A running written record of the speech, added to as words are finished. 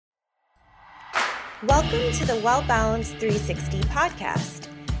Welcome to the Well Balanced 360 podcast,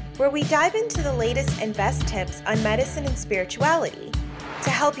 where we dive into the latest and best tips on medicine and spirituality to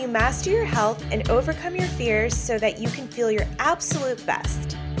help you master your health and overcome your fears so that you can feel your absolute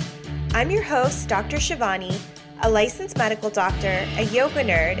best. I'm your host, Dr. Shivani, a licensed medical doctor, a yoga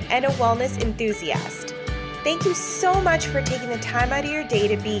nerd, and a wellness enthusiast. Thank you so much for taking the time out of your day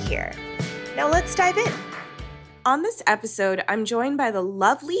to be here. Now let's dive in. On this episode, I'm joined by the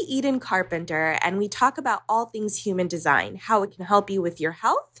lovely Eden Carpenter, and we talk about all things human design, how it can help you with your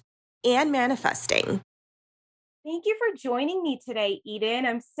health and manifesting. Thank you for joining me today, Eden.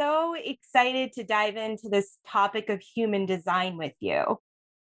 I'm so excited to dive into this topic of human design with you.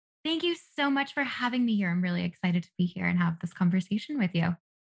 Thank you so much for having me here. I'm really excited to be here and have this conversation with you.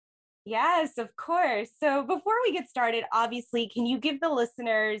 Yes, of course. So before we get started, obviously, can you give the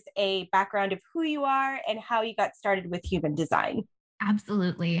listeners a background of who you are and how you got started with human design?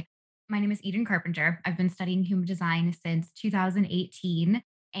 Absolutely. My name is Eden Carpenter. I've been studying human design since 2018,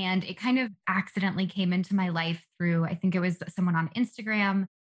 and it kind of accidentally came into my life through, I think it was someone on Instagram,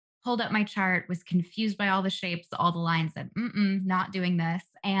 pulled up my chart, was confused by all the shapes, all the lines, said, not doing this.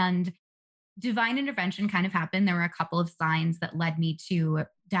 And divine intervention kind of happened. There were a couple of signs that led me to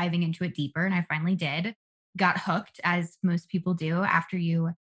diving into it deeper, and I finally did. Got hooked, as most people do, after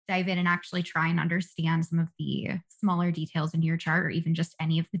you dive in and actually try and understand some of the smaller details in your chart, or even just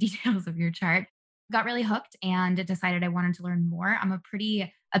any of the details of your chart. Got really hooked and decided I wanted to learn more. I'm a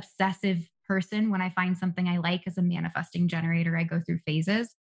pretty obsessive person. When I find something I like as a manifesting generator, I go through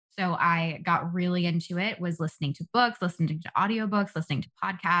phases. So I got really into it, was listening to books, listening to audiobooks, listening to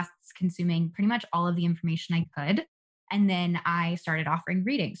podcasts, consuming pretty much all of the information I could. And then I started offering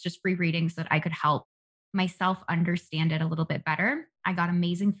readings, just free readings so that I could help myself understand it a little bit better. I got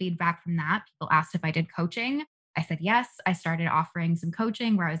amazing feedback from that. People asked if I did coaching. I said yes. I started offering some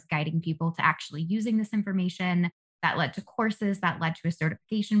coaching where I was guiding people to actually using this information. That led to courses, that led to a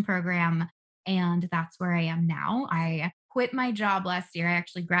certification program. And that's where I am now. I quit my job last year. I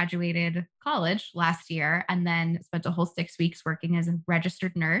actually graduated college last year and then spent a whole 6 weeks working as a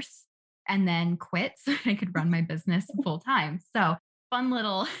registered nurse and then quit so I could run my business full time. So, fun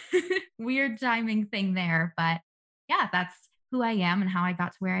little weird timing thing there. But yeah, that's who I am and how I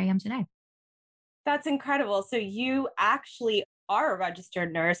got to where I am today. That's incredible. So you actually are a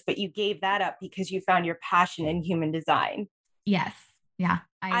registered nurse, but you gave that up because you found your passion in human design. Yes. Yeah.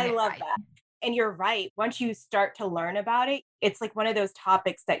 I love that. And you're right. Once you start to learn about it, it's like one of those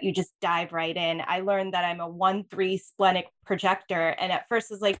topics that you just dive right in. I learned that I'm a 1-3 splenic projector. And at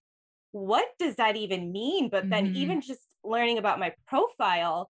first was like, what does that even mean? But then even just learning about my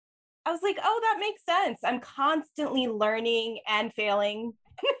profile, I was like, oh, that makes sense. I'm constantly learning and failing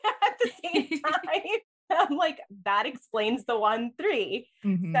at the same time. I'm like, that explains the 1-3.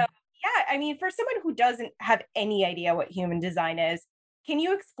 Mhm. So yeah, I mean, for someone who doesn't have any idea what human design is, can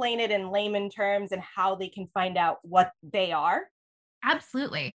you explain it in layman terms and how they can find out what they are?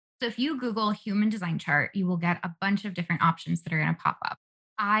 Absolutely. So if you Google human design chart, you will get a bunch of different options that are going to pop up.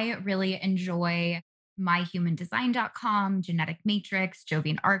 I really enjoy myhumandesign.com, Genetic Matrix,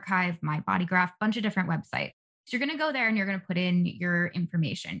 Jovian Archive, My Body Graph, bunch of different websites. So you're going to go there and you're going to put in your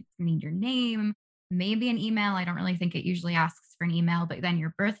information. You need your name, maybe an email. I don't really think it usually asks for an email, but then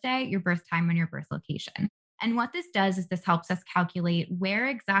your birthday, your birth time, and your birth location. And what this does is this helps us calculate where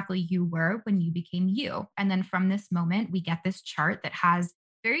exactly you were when you became you. And then from this moment, we get this chart that has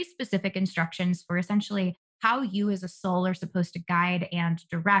very specific instructions for essentially how you as a soul are supposed to guide and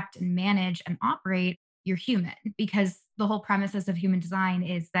direct and manage and operate your human. Because the whole premises of human design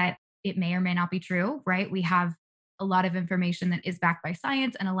is that it may or may not be true, right? We have a lot of information that is backed by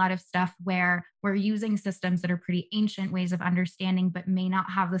science and a lot of stuff where we're using systems that are pretty ancient ways of understanding, but may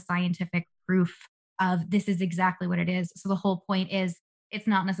not have the scientific proof of this is exactly what it is. So the whole point is it's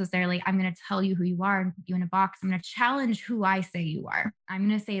not necessarily I'm going to tell you who you are and put you in a box. I'm going to challenge who I say you are. I'm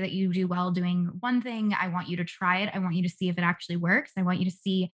going to say that you do well doing one thing. I want you to try it. I want you to see if it actually works. I want you to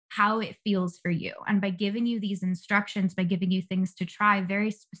see how it feels for you. And by giving you these instructions, by giving you things to try, very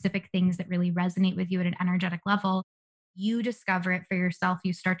specific things that really resonate with you at an energetic level, you discover it for yourself.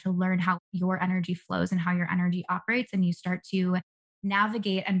 You start to learn how your energy flows and how your energy operates, and you start to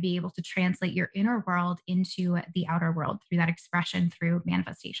navigate and be able to translate your inner world into the outer world through that expression, through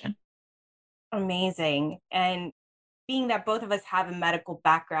manifestation. Amazing. And being that both of us have a medical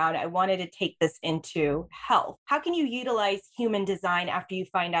background, I wanted to take this into health. How can you utilize human design after you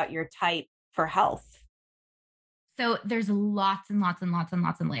find out your type for health? So there's lots and lots and lots and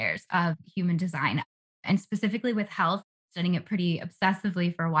lots of layers of human design. And specifically with health, studying it pretty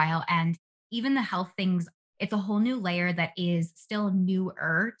obsessively for a while. And even the health things, It's a whole new layer that is still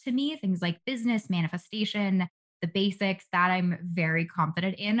newer to me. Things like business, manifestation, the basics that I'm very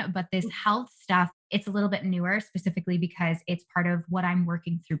confident in. But this health stuff, it's a little bit newer, specifically because it's part of what I'm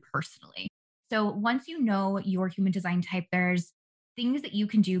working through personally. So once you know your human design type, there's things that you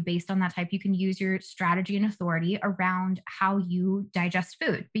can do based on that type. You can use your strategy and authority around how you digest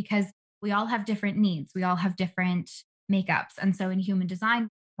food because we all have different needs. We all have different makeups. And so in human design,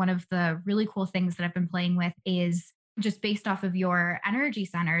 one of the really cool things that I've been playing with is just based off of your energy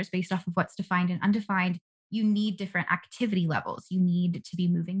centers, based off of what's defined and undefined, you need different activity levels. You need to be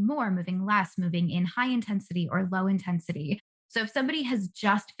moving more, moving less, moving in high intensity or low intensity. So if somebody has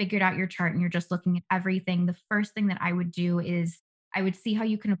just figured out your chart and you're just looking at everything, the first thing that I would do is I would see how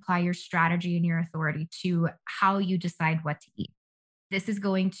you can apply your strategy and your authority to how you decide what to eat. This is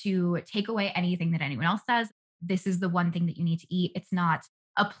going to take away anything that anyone else says. This is the one thing that you need to eat. It's not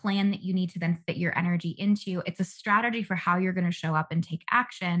a plan that you need to then fit your energy into. It's a strategy for how you're going to show up and take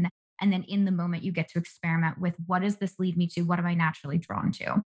action. And then in the moment, you get to experiment with what does this lead me to? What am I naturally drawn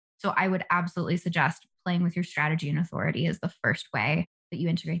to? So I would absolutely suggest playing with your strategy and authority is the first way that you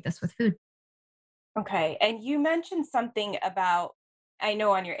integrate this with food. Okay. And you mentioned something about, I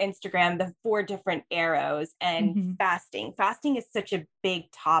know on your Instagram, the four different arrows and Mhm. fasting. Fasting is such a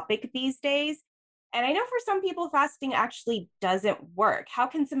big topic these days. And I know for some people, fasting actually doesn't work. How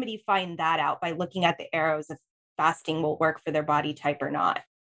can somebody find that out by looking at the arrows if fasting will work for their body type or not?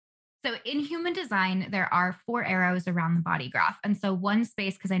 So in human design, there are four arrows around the body graph. And so one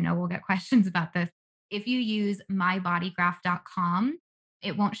space, because I know we'll get questions about this, if you use mybodygraph.com,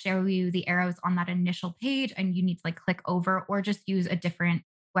 it won't show you the arrows on that initial page and you need to like click over or just use a different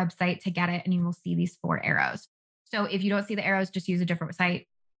website to get it and you will see these four arrows. So if you don't see the arrows, just use a different site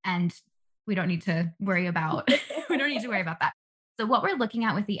and we don't need to worry about we don't need to worry about that. So what we're looking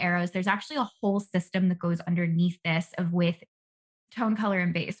at with the arrows, there's actually a whole system that goes underneath this of with tone, color,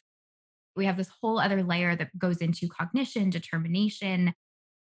 and base. We have this whole other layer that goes into cognition, determination,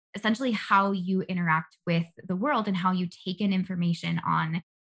 essentially how you interact with the world and how you take in information on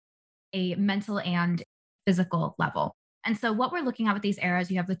a mental and physical level. And so, what we're looking at with these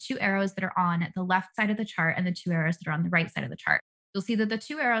arrows, you have the two arrows that are on the left side of the chart and the two arrows that are on the right side of the chart. You'll see that the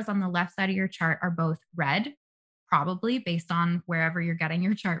two arrows on the left side of your chart are both red, probably based on wherever you're getting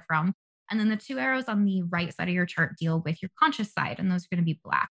your chart from. And then the two arrows on the right side of your chart deal with your conscious side, and those are going to be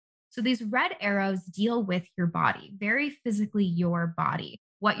black. So these red arrows deal with your body, very physically your body,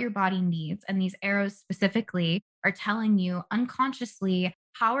 what your body needs. And these arrows specifically are telling you unconsciously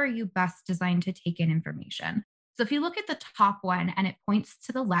how are you best designed to take in information. So if you look at the top one and it points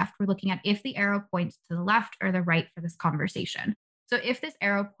to the left, we're looking at if the arrow points to the left or the right for this conversation. So if this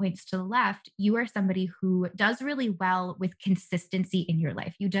arrow points to the left, you are somebody who does really well with consistency in your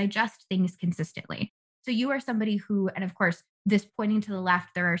life. You digest things consistently. So you are somebody who, and of course, this pointing to the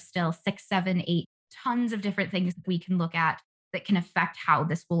left, there are still six, seven, eight, tons of different things that we can look at that can affect how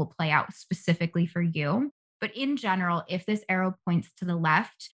this will play out specifically for you. But in general, if this arrow points to the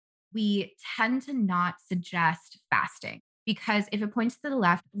left, we tend to not suggest fasting because if it points to the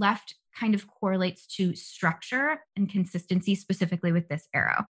left, left kind of correlates to structure and consistency, specifically with this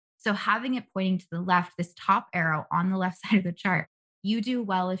arrow. So having it pointing to the left, this top arrow on the left side of the chart, you do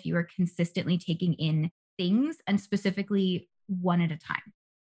well if you are consistently taking in things and specifically one at a time.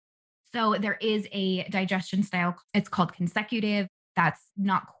 So there is a digestion style. It's called consecutive. That's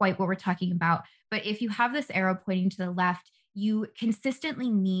not quite what we're talking about. But if you have this arrow pointing to the left, you consistently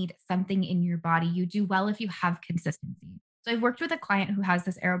need something in your body. You do well if you have consistency. So I've worked with a client who has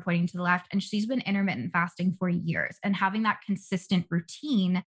this arrow pointing to the left, and she's been intermittent fasting for years. And having that consistent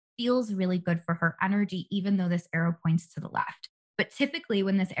routine feels really good for her energy, even though this arrow points to the left. But typically,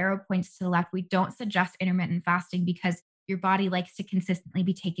 when this arrow points to the left, we don't suggest intermittent fasting because your body likes to consistently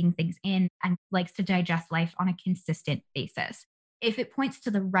be taking things in and likes to digest life on a consistent basis. If it points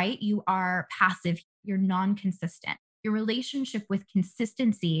to the right, you are passive, you're non consistent. Your relationship with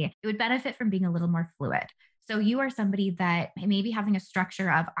consistency, it would benefit from being a little more fluid. So you are somebody that may be having a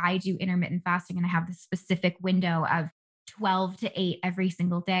structure of I do intermittent fasting and I have this specific window of 12 to 8 every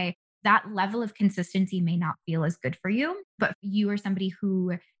single day. That level of consistency may not feel as good for you, but you are somebody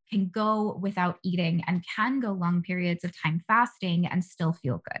who can go without eating and can go long periods of time fasting and still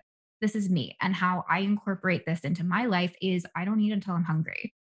feel good. This is me. And how I incorporate this into my life is I don't eat until I'm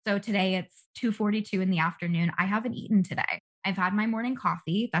hungry. So today it's 2:42 in the afternoon. I haven't eaten today. I've had my morning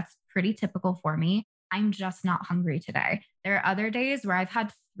coffee. That's pretty typical for me. I'm just not hungry today. There are other days where I've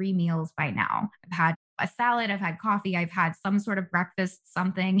had 3 meals by now. I've had a salad, I've had coffee, I've had some sort of breakfast,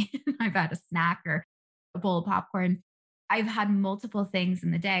 something, I've had a snack or a bowl of popcorn. I've had multiple things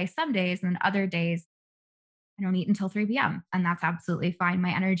in the day, some days, and then other days I don't eat until 3 p.m. And that's absolutely fine.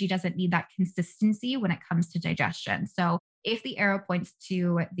 My energy doesn't need that consistency when it comes to digestion. So if the arrow points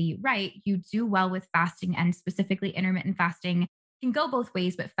to the right, you do well with fasting, and specifically intermittent fasting can go both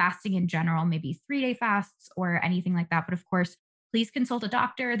ways, but fasting in general, maybe 3-day fasts or anything like that. But of course, please consult a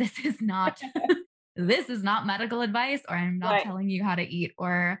doctor. This is not medical advice, or I'm not Right. telling you how to eat,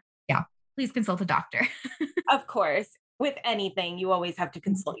 or yeah, please consult a doctor. Of course, with anything, you always have to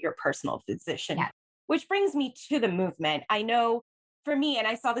consult your personal physician, Yeah. which brings me to the movement. I know for me, and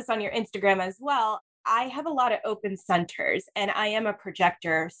I saw this on your Instagram as well, I have a lot of open centers and I am a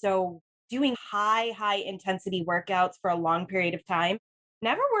projector. So doing high intensity workouts for a long period of time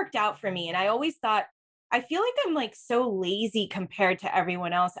never worked out for me. And I always thought, I feel like I'm like so lazy compared to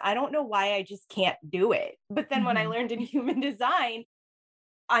everyone else. I don't know why I just can't do it. But then when I Mhm. learned in human design,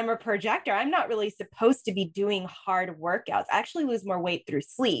 I'm a projector. I'm not really supposed to be doing hard workouts. I actually lose more weight through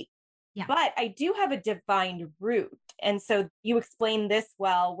sleep, Yeah. but I do have a defined route. And so you explained this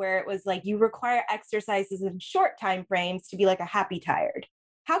well, where it was like you require exercises in short time frames to be like a happy tired.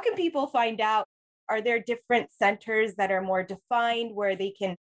 How can people find out? Are there different centers that are more defined where they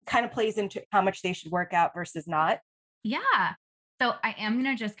can kind of plays into how much they should work out versus not? Yeah. So I am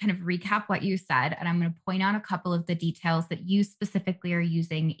going to just kind of recap what you said, and I'm going to point out a couple of the details that you specifically are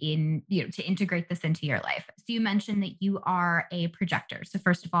using in, to integrate this into your life. So you mentioned that you are a projector. So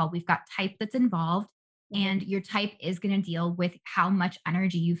first of all, we've got type that's involved, Mhm. and your type is going to deal with how much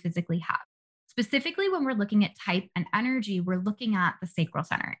energy you physically have. Specifically, when we're looking at type and energy, we're looking at the sacral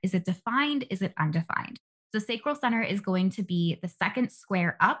center. Is it defined? Is it undefined? So sacral center is going to be the second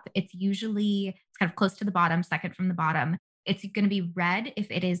square up. It's kind of close to the bottom, second from the bottom. It's going to be red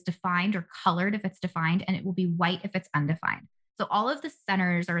if it is defined, or colored if it's defined, and it will be white if it's undefined. So all of the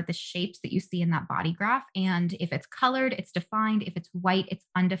centers are the shapes that you see in that body graph. And if it's colored, it's defined. If it's white, it's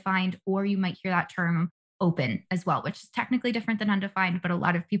undefined, or you might hear that term open as well, which is technically different than undefined, but a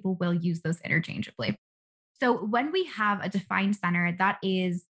lot of people will use those interchangeably. So when we have a defined center, that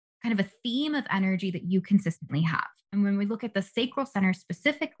is kind of a theme of energy that you consistently have. And when we look at the sacral center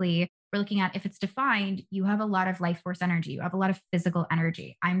specifically, we're looking at, if it's defined, you have a lot of life force energy, you have a lot of physical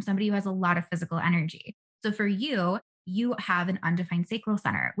energy. I'm somebody who has a lot of physical energy. So for you, you have an undefined sacral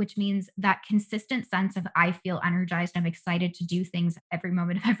center, which means that consistent sense of I feel energized, I'm excited to do things every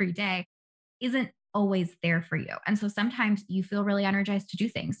moment of every day isn't always there for you. And so sometimes you feel really energized to do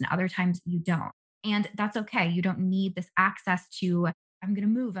things and other times you don't. And that's okay. You don't need this access to, I'm going to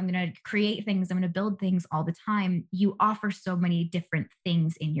move, I'm going to create things, I'm going to build things all the time. You offer so many different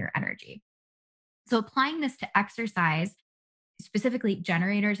things in your energy. So applying this to exercise, specifically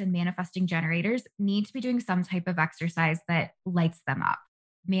generators and manifesting generators need to be doing some type of exercise that lights them up.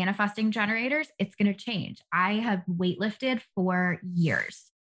 Manifesting generators, it's going to change. I have weightlifted for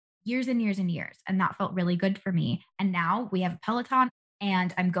years and years and years. And that felt really good for me. And now we have a Peloton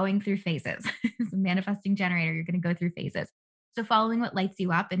and I'm going through phases. As a manifesting generator, you're going to go through phases. So following what lights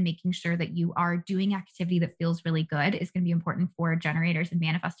you up and making sure that you are doing activity that feels really good is going to be important for generators and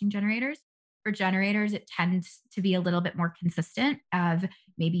manifesting generators. For generators, it tends to be a little bit more consistent of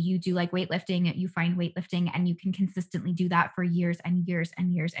maybe you do like weightlifting, you find weightlifting and you can consistently do that for years and years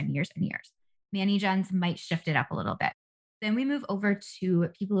and years and years and years. Manny gens might shift it up a little bit. Then we move over to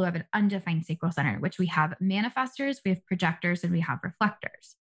people who have an undefined sacral center, which we have manifestors, we have projectors, and we have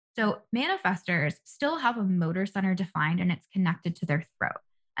reflectors. So manifestors still have a motor center defined and it's connected to their throat.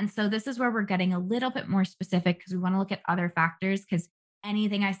 And so this is where we're getting a little bit more specific because we want to look at other factors, because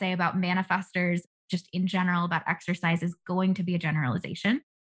anything I say about manifestors, just in general about exercise, is going to be a generalization.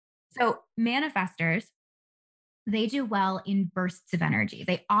 So manifestors, they do well in bursts of energy.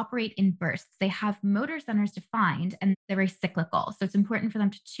 They operate in bursts. They have motor centers defined and they're very cyclical. So it's important for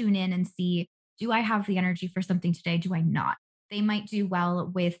them to tune in and see, do I have the energy for something today? Do I not? They might do well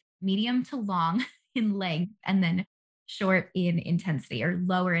with medium to long in length and then short in intensity, or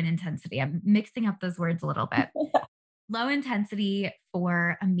lower in intensity. I'm mixing up those words a little bit. Low intensity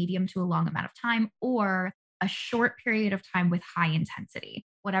for a medium to a long amount of time, or a short period of time with high intensity,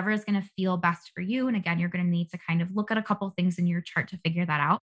 whatever is going to feel best for you. And again, you're going to need to kind of look at a couple of things in your chart to figure that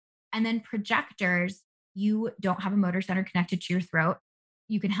out. And then projectors, you don't have a motor center connected to your throat.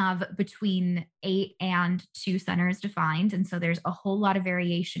 You can have between 8 and 2 centers defined. And so there's a whole lot of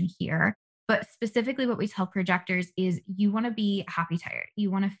variation here. But specifically, what we tell projectors is you want to be happy tired.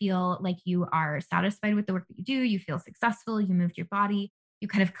 You want to feel like you are satisfied with the work that you do. You feel successful. You moved your body. You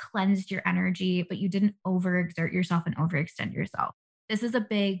kind of cleansed your energy, but you didn't overexert yourself and overextend yourself. This is a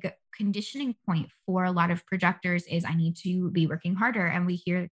big conditioning point for a lot of projectors is I need to be working harder. And we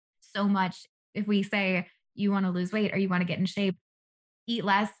hear so much if we say you want to lose weight or you want to get in shape, eat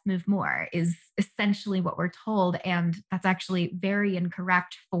less, move more is essentially what we're told. And that's actually very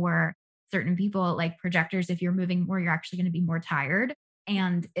incorrect for certain people, like projectors. If you're moving more, you're actually going to be more tired.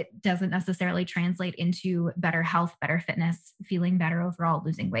 And it doesn't necessarily translate into better health, better fitness, feeling better overall,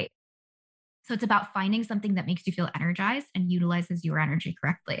 losing weight. So it's about finding something that makes you feel energized and utilizes your energy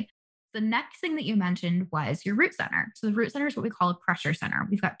correctly. The next thing that you mentioned was your root center. So the root center is what we call a pressure center.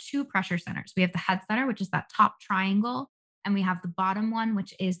 We've got two pressure centers. We have the head center, which is that top triangle, and we have the bottom one,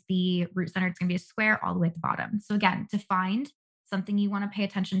 which is the root center. It's going to be a square all the way at the bottom. So again, to find something you want to pay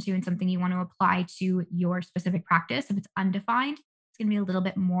attention to and something you want to apply to your specific practice, if it's undefined, it's going to be a little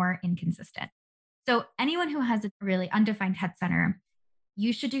bit more inconsistent. So anyone who has a really undefined head center,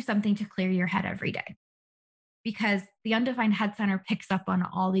 you should do something to clear your head every day, because the undefined head center picks up on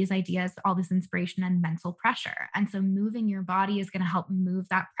all these ideas, all this inspiration and mental pressure. And so moving your body is going to help move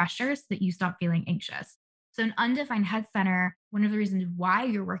that pressure so that you stop feeling anxious. So an undefined head center, one of the reasons why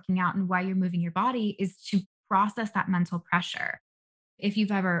you're working out and why you're moving your body is to process that mental pressure. If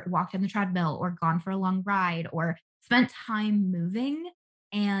you've ever walked on the treadmill or gone for a long ride or spent time moving,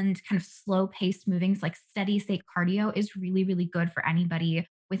 and kind of slow paced movings like steady state cardio is really, really good for anybody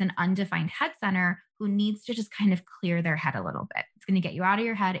with an undefined head center who needs to just kind of clear their head a little bit. It's going to get you out of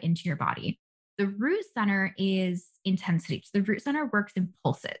your head into your body. The root center is intensity. So the root center works in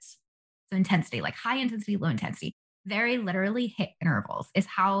pulses. So intensity, like high intensity, low intensity, very literally hit intervals is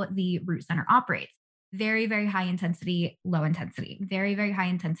how the root center operates. Very, very high intensity, low intensity, very, very high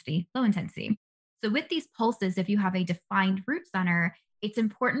intensity, low intensity. So with these pulses, if you have a defined root center, it's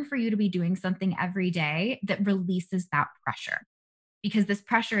important for you to be doing something every day that releases that pressure, because this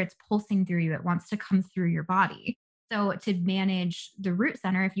pressure, it's pulsing through you. It wants to come through your body. So to manage the root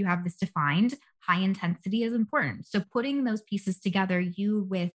center, if you have this defined, high intensity is important. So putting those pieces together, you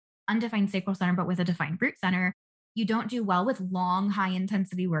with undefined sacral center, but with a defined root center, you don't do well with long, high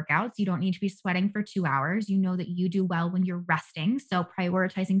intensity workouts. You don't need to be sweating for 2 hours. You know that you do well when you're resting. So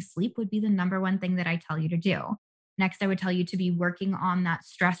prioritizing sleep would be the number one thing that I tell you to do. Next, I would tell you to be working on that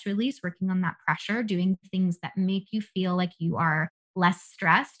stress release, working on that pressure, doing things that make you feel like you are less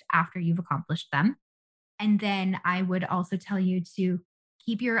stressed after you've accomplished them. And then I would also tell you to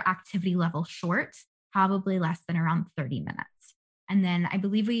keep your activity level short, probably less than around 30 minutes. And then I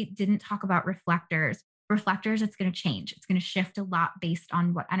believe we didn't talk about reflectors. Reflectors, it's going to change. It's going to shift a lot based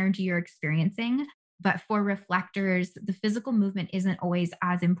on what energy you're experiencing. But for reflectors, the physical movement isn't always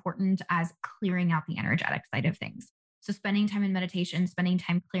as important as clearing out the energetic side of things. So spending time in meditation, spending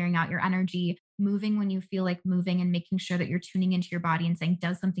time clearing out your energy, moving when you feel like moving, and making sure that you're tuning into your body and saying,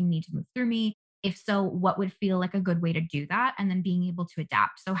 does something need to move through me? If so, what would feel like a good way to do that? And then being able to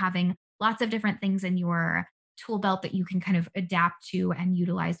adapt. So having lots of different things in your tool belt that you can kind of adapt to and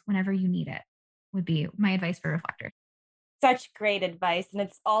utilize whenever you need it would be my advice for reflectors. Such great advice. And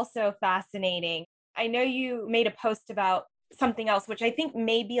it's also fascinating. I know you made a post about something else, which I think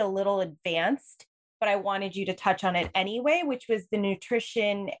may be a little advanced, but I wanted you to touch on it anyway, which was the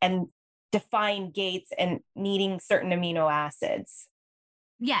nutrition and defined gates and needing certain amino acids.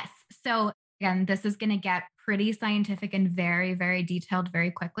 Yes. So again, this is going to get pretty scientific and very, very detailed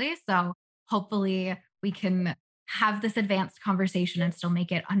very quickly. So hopefully we can have this advanced conversation and still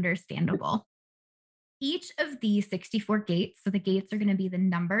make it understandable. Each of the 64 gates, so the gates are going to be the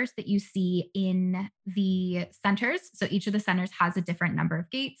numbers that you see in the centers. So each of the centers has a different number of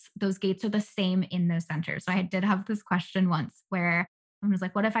gates. Those gates are the same in those centers. So I did have this question once where someone was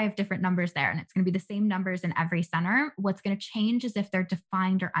like, what if I have different numbers there? And it's going to be the same numbers in every center. What's going to change is if they're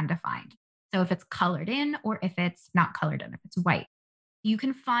defined or undefined. So if it's colored in or if it's not colored in, if it's white. You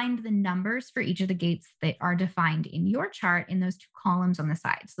can find the numbers for each of the gates that are defined in your chart in those two columns on the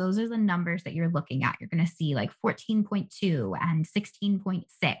side. So those are the numbers that you're looking at. You're going to see like 14.2 and 16.6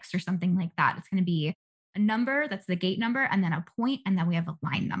 or something like that. It's going to be a number, that's the gate number, and then a point, and then we have a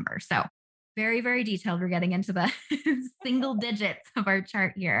line number. So very, very detailed. We're getting into the single digits of our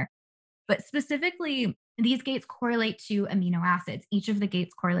chart here. But specifically, these gates correlate to amino acids. Each of the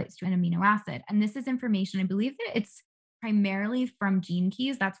gates correlates to an amino acid. And this is information, I believe that it's primarily from Gene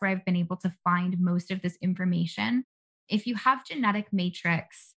Keys. That's where I've been able to find most of this information. If you have Genetic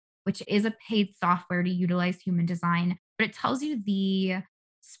Matrix, which is a paid software to utilize human design, but it tells you the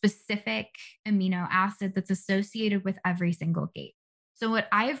specific amino acid that's associated with every single gate. So what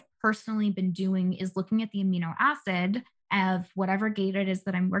I've personally been doing is looking at the amino acid of whatever gate it is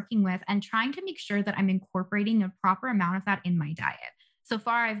that I'm working with and trying to make sure that I'm incorporating a proper amount of that in my diet. So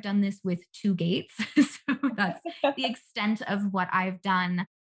far, I've done this with 2 gates. So that's the extent of what I've done.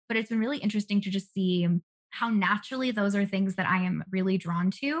 But it's been really interesting to just see how naturally those are things that I am really drawn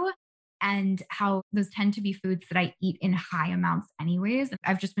to. and how those tend to be foods that I eat in high amounts anyways.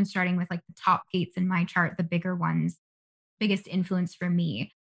 I've just been starting with like the top gates in my chart, the bigger ones, biggest influence for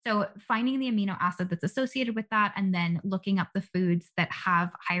me. So finding the amino acid that's associated with that and then looking up the foods that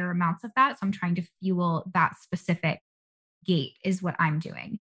have higher amounts of that. So I'm trying to fuel that specific gate is what I'm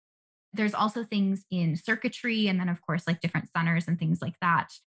doing. There's also things in circuitry and then of course like different centers and things like that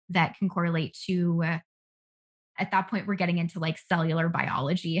that can correlate to at that point we're getting into like cellular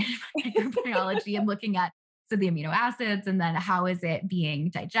biology and microbiology and looking at so the amino acids and then how is it being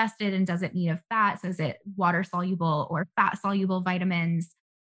digested and does it need a fat, so is it water soluble or fat soluble vitamins,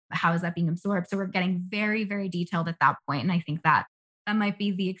 how is that being absorbed, so we're getting very very detailed at that point, and I think that that might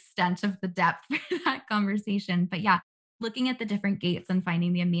be the extent of the depth for that conversation. But yeah, looking at the different gates and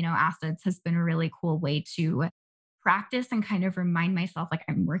finding the amino acids has been a really cool way to practice and kind of remind myself like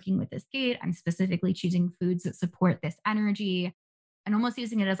I'm working with this gate. I'm specifically choosing foods that support this energy and almost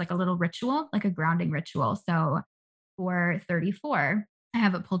using it as like a little ritual, like a grounding ritual. So for 34, I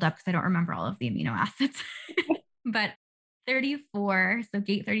have it pulled up because I don't remember all of the amino acids. But 34, so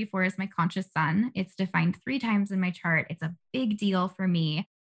gate 34 is my conscious sun. It's defined 3 times in my chart. It's a big deal for me.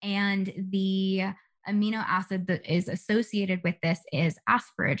 And the amino acid that is associated with this is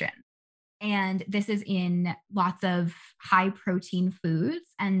asparagine. And this is in lots of high protein foods.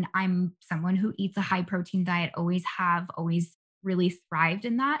 And I'm someone who eats a high protein diet, always have, always really thrived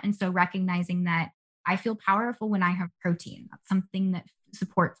in that. And so recognizing that I feel powerful when I have protein, that's something that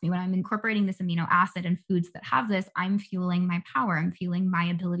supports me. When I'm incorporating this amino acid and foods that have this, I'm fueling my power. I'm fueling my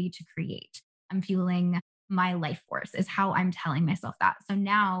ability to create. I'm fueling my life force, is how I'm telling myself that. So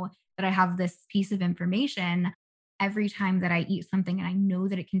now that I have this piece of information, every time that I eat something and I know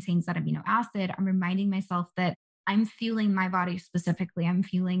that it contains that amino acid, I'm reminding myself that I'm fueling my body specifically. I'm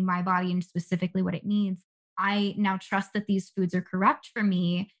fueling my body and specifically what it needs. I now trust that these foods are correct for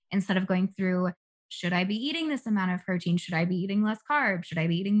me instead of going through, should I be eating this amount of protein? Should I be eating less carbs? Should I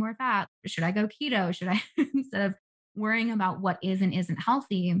be eating more fat? Should I go keto? Should I, instead of worrying about what is and isn't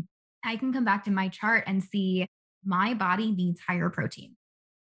healthy, I can come back to my chart and see my body needs higher protein.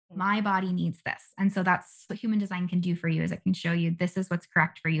 My body needs this. And so that's what human design can do for you, is it can show you this is what's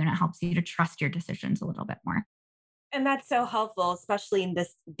correct for you and it helps you to trust your decisions a little bit more. And that's so helpful, especially in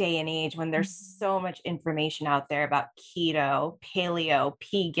this day and age when there's so much information out there about keto, paleo,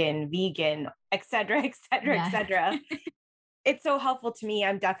 pegan, vegan, et cetera, et cetera, et Yeah. cetera. It's so helpful to me.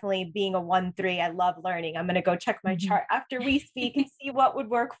 I'm definitely being a 1-3. I love learning. I'm going to go check my Mhm. chart after we speak and see what would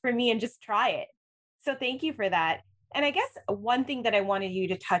work for me and just try it. So thank you for that. And I guess one thing that I wanted you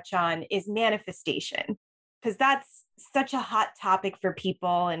to touch on is manifestation, because that's such a hot topic for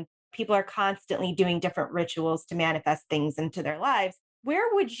people, and people are constantly doing different rituals to manifest things into their lives.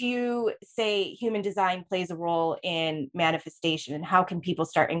 Where would you say human design plays a role in manifestation, and how can people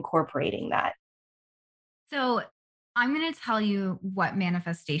start incorporating that? So I'm going to tell you what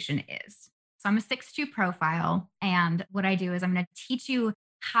manifestation is. So I'm a 6-2 profile. And what I do is I'm going to teach you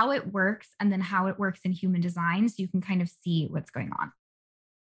how it works and then how it works in human design so you can kind of see what's going on.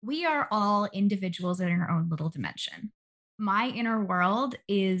 We are all individuals in our own little dimension. My inner world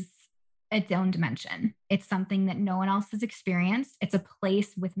is its own dimension. It's something that no one else has experienced. It's a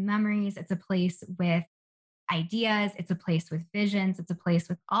place with memories, it's a place with ideas, it's a place with visions, it's a place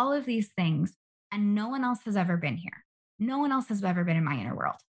with all of these things. And no one else has ever been here. No one else has ever been in my inner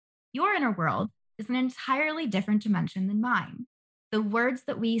world. Your inner world is an entirely different dimension than mine. The words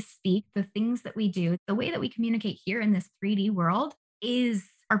that we speak, the things that we do, the way that we communicate here in this 3D world is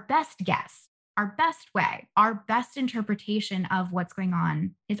our best guess, our best way, our best interpretation of what's going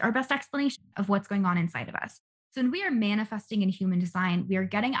on, is our best explanation of what's going on inside of us. So when we are manifesting in human design, we are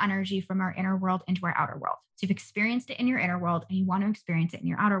getting energy from our inner world into our outer world. So you've experienced it in your inner world and you want to experience it in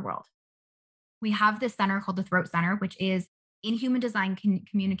your outer world. We have this center called the throat center, which is in human design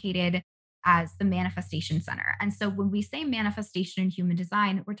communicated as the manifestation center. And so when we say manifestation in human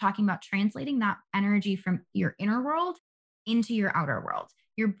design, we're talking about translating that energy from your inner world into your outer world.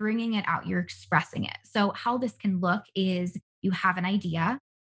 You're bringing it out, you're expressing it. So how this can look is you have an idea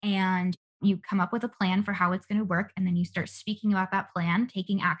and you come up with a plan for how it's going to work. And then you start speaking about that plan,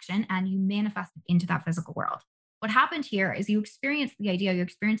 taking action, and you manifest it into that physical world. What happened here is you experienced the idea, you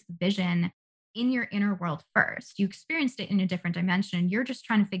experienced the vision in your inner world first. You experienced it in a different dimension. You're just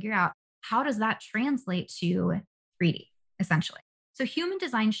trying to figure out, how does that translate to 3D, essentially? So human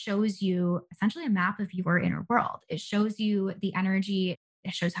design shows you essentially a map of your inner world. It shows you the energy.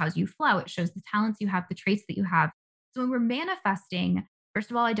 It shows how you flow. It shows the talents you have, the traits that you have. So when we're manifesting, first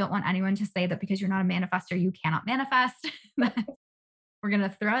of all, I don't want anyone to say that because you're not a manifester, you cannot manifest. We're going to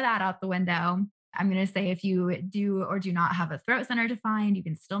throw that out the window. I'm going to say if you do or do not have a throat center defined, you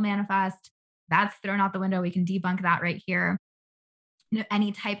can still manifest. That's thrown out the window. We can debunk that right here.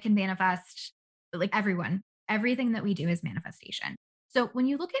 Any type can manifest, like everyone, everything that we do is manifestation. So when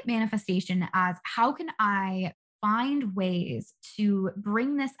you look at manifestation as how can I find ways to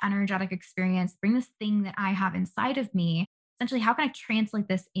bring this energetic experience, bring this thing that I have inside of me, essentially, how can I translate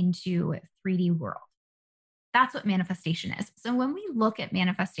this into 3D world? That's what manifestation is. So when we look at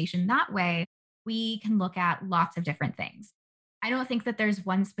manifestation that way, we can look at lots of different things. I don't think that there's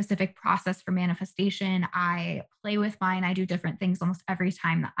one specific process for manifestation. I play with mine. I do different things almost every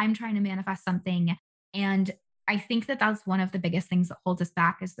time that I'm trying to manifest something. And I think that that's one of the biggest things that holds us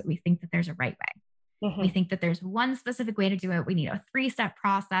back is that we think that there's a right way. We think that there's one specific way to do it. We need a 3-step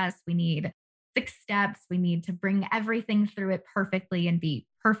process. We need 6 steps. We need to bring everything through it perfectly and be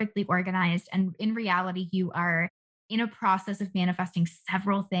perfectly organized. And in reality, you are in a process of manifesting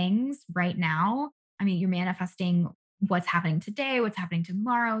several things right now. I mean, you're manifesting what's happening today, what's happening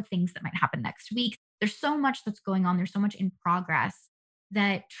tomorrow, things that might happen next week. There's so much that's going on. There's so much in progress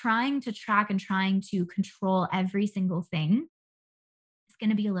that trying to track and trying to control every single thing is going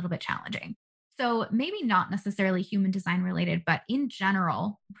to be a little bit challenging. So maybe not necessarily human design related, but in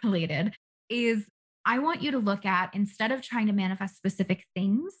general related is I want you to look at, instead of trying to manifest specific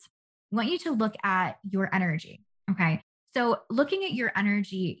things, I want you to look at your energy. Okay. So looking at your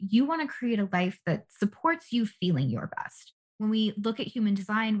energy, you want to create a life that supports you feeling your best. When we look at human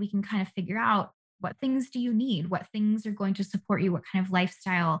design, we can kind of figure out what things do you need? What things are going to support you? What kind of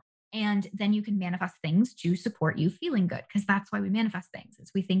lifestyle? And then you can manifest things to support you feeling good, because that's why we manifest things.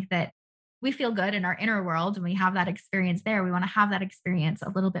 Is we think that we feel good in our inner world and we have that experience there. We want to have that experience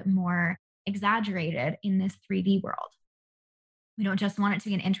a little bit more exaggerated in this 3D world. We don't just want it to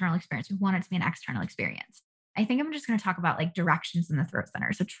be an internal experience. We want it to be an external experience. I think I'm just going to talk about like directions in the throat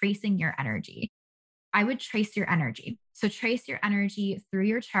center. So tracing your energy. I would trace your energy. So trace your energy through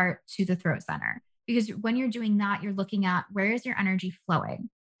your chart to the throat center. Because when you're doing that, you're looking at where is your energy flowing.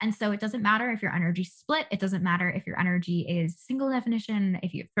 And so it doesn't matter if your energy split. It doesn't matter if your energy is single definition,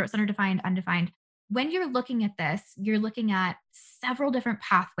 if you have throat center defined, undefined. When you're looking at this, you're looking at several different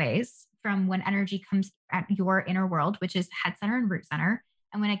pathways from when energy comes at your inner world, which is head center and root center,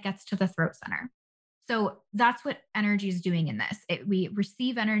 and when it gets to the throat center. So that's what energy is doing in this. We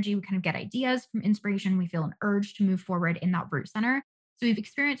receive energy, we kind of get ideas from inspiration, we feel an urge to move forward in that root center. So we've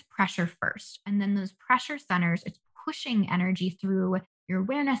experienced pressure first, and then those pressure centers, it's pushing energy through your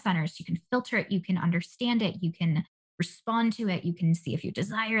awareness centers. You can filter it, you can understand it, you can respond to it, you can see if you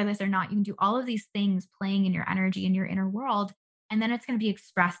desire this or not. You can do all of these things playing in your energy in your inner world, and then it's going to be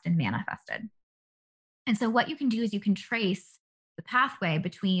expressed and manifested. And so what you can do is you can trace the pathway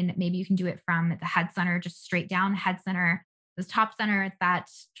between, maybe you can do it from the head center, just straight down head center, the top center, that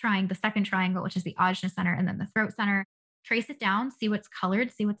the second triangle, which is the Ajna center, and then the throat center. Trace it down, see what's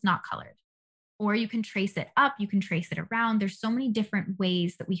colored, see what's not colored. Or you can trace it up, you can trace it around. There's so many different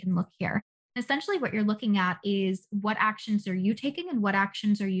ways that we can look here. Essentially, what you're looking at is what actions are you taking and what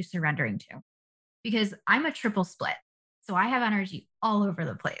actions are you surrendering to? Because I'm a triple split. So I have energy all over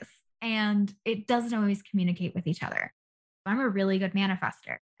the place and it doesn't always communicate with each other. I'm a really good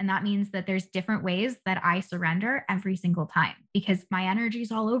manifester. And that means that there's different ways that I surrender every single time because my energy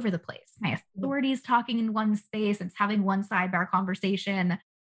is all over the place. My authority is talking in one space, it's having one sidebar conversation.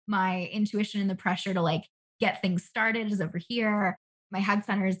 My intuition and the pressure to like get things started is over here. My head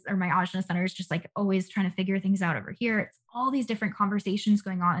centers or my Ajna center is just like always trying to figure things out over here. It's all these different conversations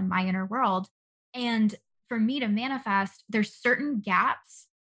going on in my inner world. And for me to manifest, there's certain gaps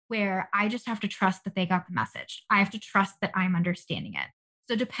where I just have to trust that they got the message. I have to trust that I'm understanding it.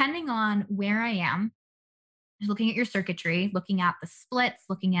 So depending on where I am, looking at your circuitry, looking at the splits,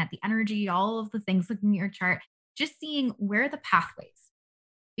 looking at the energy, all of the things, looking at your chart, just seeing where are the pathways.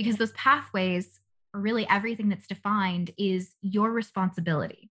 Because those pathways, or really everything that's defined, is your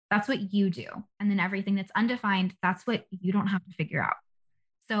responsibility. That's what you do. And then everything that's undefined, that's what you don't have to figure out.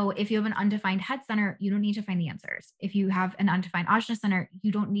 So if you have an undefined head center, you don't need to find the answers. If you have an undefined Ajna center,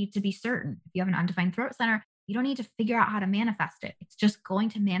 you don't need to be certain. If you have an undefined throat center, you don't need to figure out how to manifest it. It's just going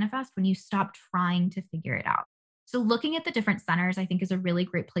to manifest when you stop trying to figure it out. So looking at the different centers, I think, is a really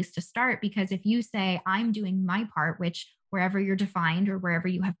great place to start, because if you say, I'm doing my part, which wherever you're defined or wherever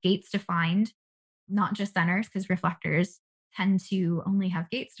you have gates defined, not just centers, because reflectors tend to only have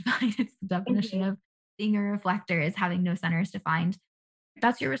gates defined. It's the definition of being a reflector, is having no centers defined.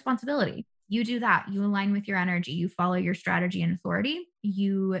 That's your responsibility. You do that. You align with your energy. You follow your strategy and authority.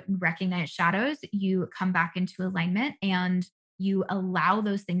 You recognize shadows. You come back into alignment and you allow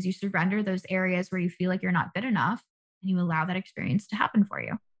those things. You surrender those areas where you feel like you're not good enough, and you allow that experience to happen for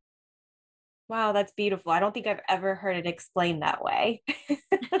you. Wow, that's beautiful. I don't think I've ever heard it explained that way.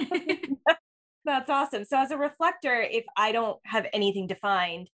 That's awesome. So, as a reflector, if I don't have anything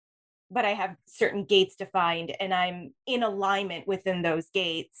defined, but I have certain gates defined and I'm in alignment within those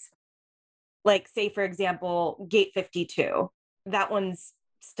gates, like, say, for example, gate 52, that one's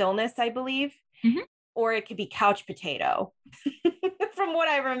stillness, I believe, Mhm. or it could be couch potato from what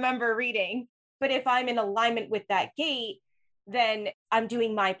I remember reading. But if I'm in alignment with that gate, then I'm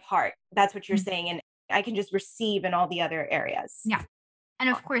doing my part. That's what you're Mm. saying. And I can just receive in all the other areas. Yeah. And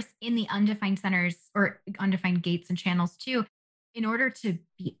of course, in the undefined centers or undefined gates and channels too, in order to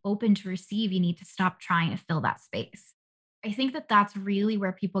be open to receive, you need to stop trying to fill that space. I think that that's really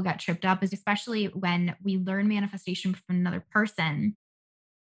where people get tripped up, is especially when we learn manifestation from another person,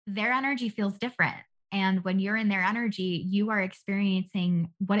 their energy feels different. And when you're in their energy, you are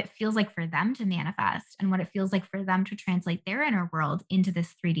experiencing what it feels like for them to manifest and what it feels like for them to translate their inner world into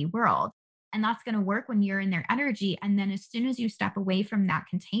this 3D world. And that's going to work when you're in their energy. And then as soon as you step away from that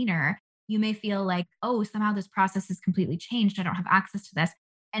container, you may feel like, oh, somehow this process has completely changed. I don't have access to this.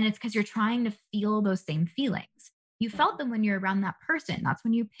 And it's because you're trying to feel those same feelings. You felt them when you're around that person. That's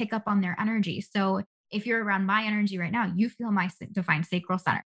when you pick up on their energy. So if you're around my energy right now, you feel my divine sacral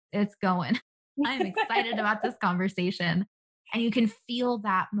center. It's going. I'm excited about this conversation. And you can feel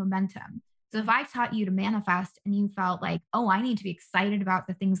that momentum. So if I taught you to manifest and you felt like, oh, I need to be excited about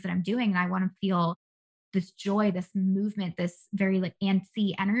the things that I'm doing and I want to feel this joy, this movement, this very like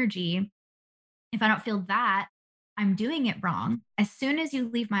antsy energy, if I don't feel that, I'm doing it wrong. As soon as you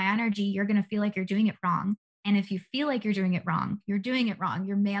leave my energy, you're going to feel like you're doing it wrong. And if you feel like you're doing it wrong, you're doing it wrong.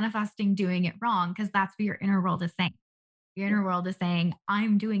 You're manifesting doing it wrong because that's what your inner world is saying. Your inner world is saying,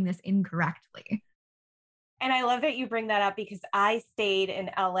 I'm doing this incorrectly. And I love that you bring that up because I stayed in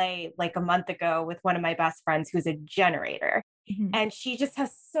LA like a month ago with one of my best friends who's a generator. Mhm. And she just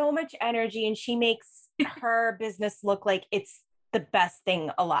has so much energy and she makes her business look like it's the best thing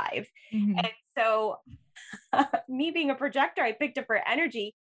alive. Mhm. And so, me being a projector, I picked up her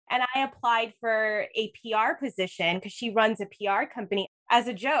energy and I applied for a PR position because she runs a PR company as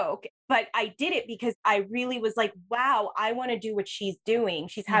a joke. But I did it because I really was like, wow, I want to do what she's doing.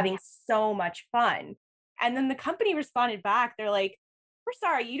 She's Yeah. having so much fun. And then the company responded back. They're like, we're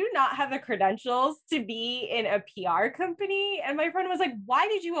sorry, you do not have the credentials to be in a PR company. And my friend was like, why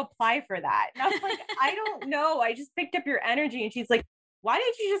did you apply for that? And I was like, I don't know. I just picked up your energy. And she's like, why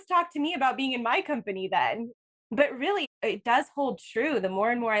didn't you just talk to me about being in my company then? But really, it does hold true. The more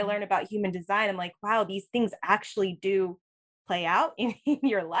and more I learn about human design, I'm like, wow, these things actually do play out in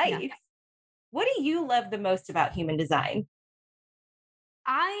your Yeah. life. What do you love the most about human design?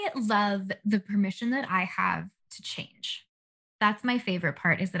 I love the permission that I have to change. That's my favorite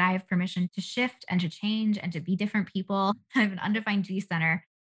part, is that I have permission to shift and to change and to be different people. I have an undefined G center.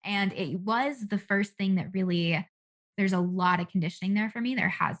 And it was the first thing that really, there's a lot of conditioning there for me. There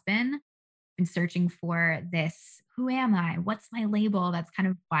has been searching for this. Who am I? What's my label? That's kind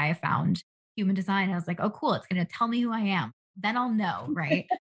of why I found human design. I was like, oh, cool. It's going to tell me who I am. Then I'll know. Right.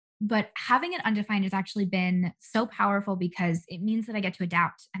 But having it undefined has actually been so powerful because it means that I get to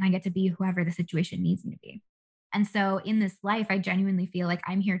adapt and I get to be whoever the situation needs me to be. And so in this life, I genuinely feel like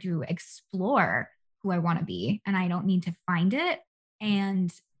I'm here to explore who I want to be and I don't need to find it.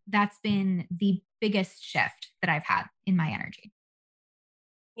 And that's been the biggest shift that I've had in my energy.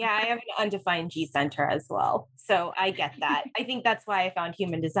 Yeah, I have an undefined G center as well. So I get that. I think that's why I found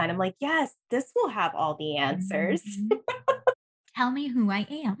human design. I'm like, yes, this will have all the answers. Mhm. Tell me who I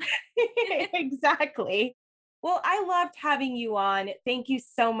am. Exactly. Well, I loved having you on. Thank you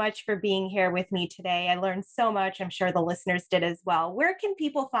so much for being here with me today. I learned so much. I'm sure the listeners did as well. Where can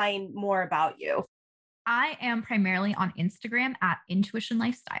people find more about you? I am primarily on Instagram at Intuition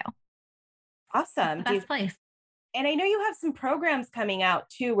Lifestyle. It's the Awesome. best place. And I know you have some programs coming out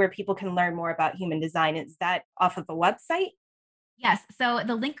too where people can learn more about human design. Is that off of a website? Yes. So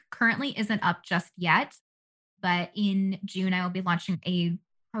the link currently isn't up just yet, but in June, I will be launching a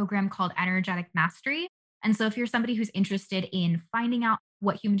program called Energetic Mastery. And so if you're somebody who's interested in finding out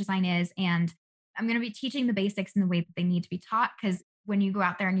what human design is, and I'm going to be teaching the basics in the way that they need to be taught, because when you go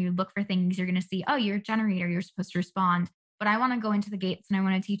out there and you look for things, you're going to see, oh, you're a generator, you're supposed to respond. But I want to go into the gates and I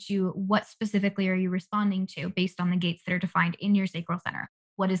want to teach you what specifically are you responding to based on the gates that are defined in your sacral center.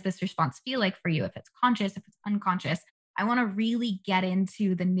 What does this response feel like for you? If it's conscious, if it's unconscious, I want to really get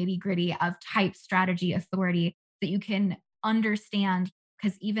into the nitty gritty of type, strategy, authority that you can understand.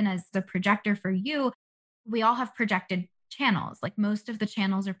 Because even as the projector for you, we all have projected channels. Like most of the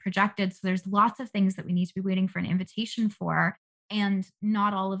channels are projected. So there's lots of things that we need to be waiting for an invitation for. And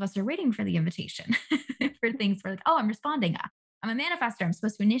not all of us are waiting for the invitation for things. We're like, oh, I'm responding. I'm a manifestor. I'm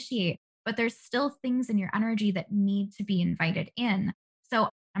supposed to initiate. but there's still things in your energy that need to be invited in. So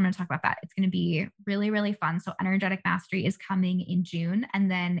I'm going to talk about that. It's going to be really, really fun. So Energetic Mastery is coming in June.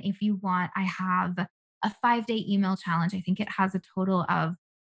 And then if you want, I have a 5-day email challenge. I think it has a total of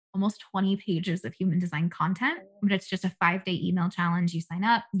almost 20 pages of human design content, but it's just a 5-day email challenge. You sign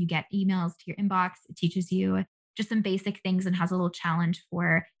up, you get emails to your inbox. It teaches you just some basic things and has a little challenge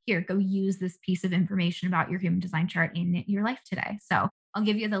for here, go use this piece of information about your human design chart in your life today. So I'll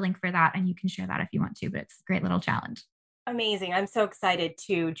give you the link for that and you can share that if you want to, but it's a great little challenge. Amazing. I'm so excited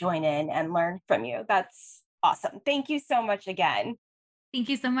to join in and learn from you. That's awesome. Thank you so much again. Thank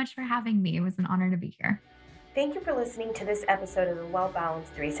you so much for having me. It was an honor to be here. Thank you for listening to this episode of the Well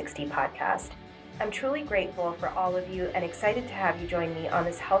Balanced 360 podcast. I'm truly grateful for all of you and excited to have you join me on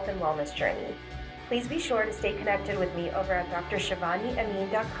this health and wellness journey. Please be sure to stay connected with me over at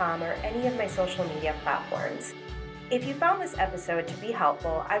drshivaniamin.com or any of my social media platforms. If you found this episode to be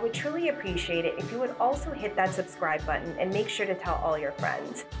helpful, I would truly appreciate it if you would also hit that subscribe button and make sure to tell all your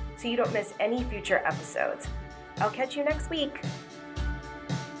friends so you don't miss any future episodes. I'll catch you next week.